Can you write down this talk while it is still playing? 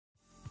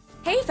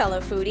Hey fellow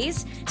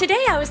foodies!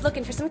 Today I was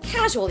looking for some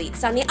casual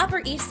eats on the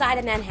Upper East Side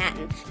of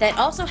Manhattan that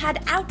also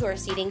had outdoor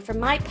seating for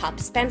my pup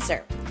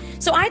Spencer.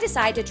 So I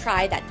decided to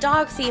try that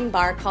dog-themed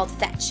bar called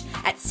Fetch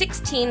at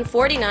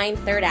 1649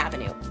 3rd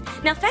Avenue.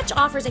 Now Fetch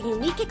offers a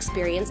unique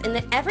experience in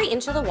that every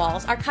inch of the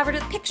walls are covered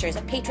with pictures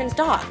of patrons'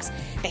 dogs.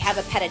 They have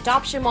a pet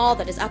adoption wall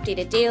that is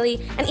updated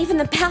daily, and even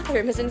the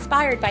bathroom is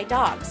inspired by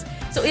dogs.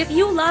 So if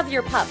you love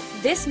your pup,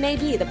 this may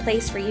be the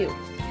place for you.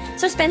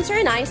 So Spencer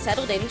and I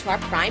settled into our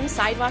prime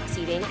sidewalk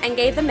seating and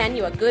gave the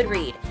menu a good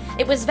read.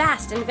 It was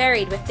vast and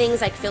varied with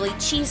things like Philly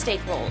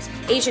cheesesteak rolls,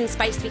 Asian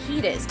spiced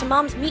fajitas, to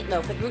mom's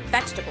meatloaf with root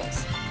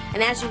vegetables.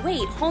 And as you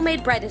wait,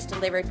 homemade bread is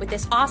delivered with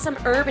this awesome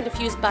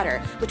herb-infused butter,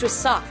 which was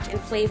soft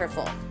and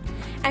flavorful.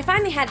 I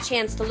finally had a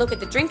chance to look at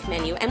the drink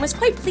menu and was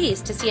quite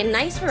pleased to see a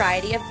nice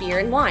variety of beer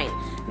and wine,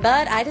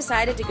 but I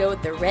decided to go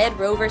with the Red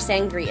Rover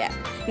Sangria.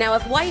 Now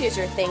if white is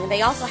your thing,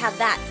 they also have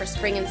that for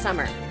spring and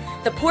summer.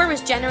 The pour was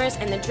generous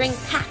and the drink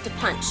packed a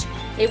punch.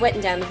 It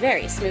went down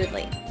very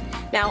smoothly.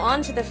 Now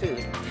on to the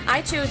food.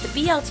 I chose the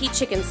BLT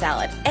chicken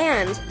salad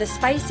and the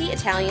spicy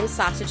Italian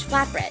sausage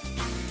flatbread.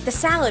 The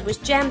salad was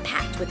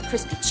jam-packed with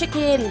crispy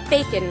chicken,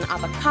 bacon,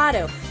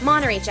 avocado,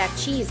 Monterey Jack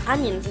cheese,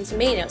 onions, and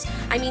tomatoes.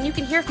 I mean, you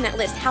can hear from that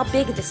list how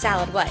big the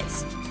salad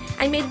was.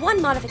 I made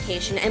one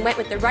modification and went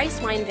with the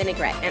rice wine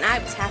vinaigrette, and I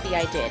was happy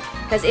I did,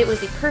 because it was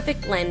the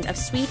perfect blend of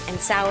sweet and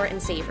sour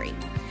and savory.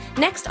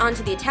 Next, on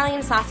to the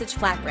Italian sausage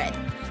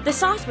flatbread. The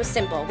sauce was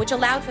simple, which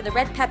allowed for the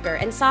red pepper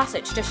and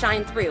sausage to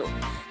shine through.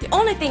 The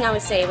only thing I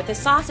would say with the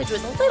sausage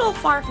was a little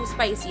far from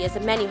spicy, as the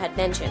menu had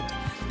mentioned,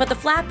 but the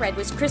flatbread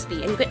was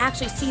crispy and you could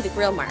actually see the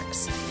grill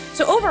marks.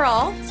 So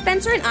overall,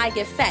 Spencer and I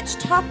give Fetch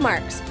top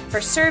marks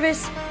for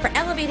service, for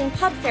elevating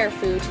pub fare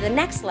food to the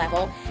next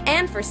level,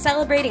 and for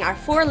celebrating our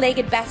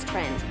four-legged best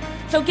friend.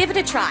 So give it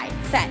a try,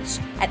 Fetch,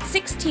 at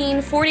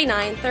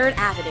 1649 3rd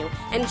Avenue,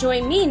 and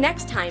join me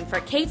next time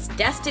for Kate's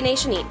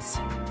Destination Eats.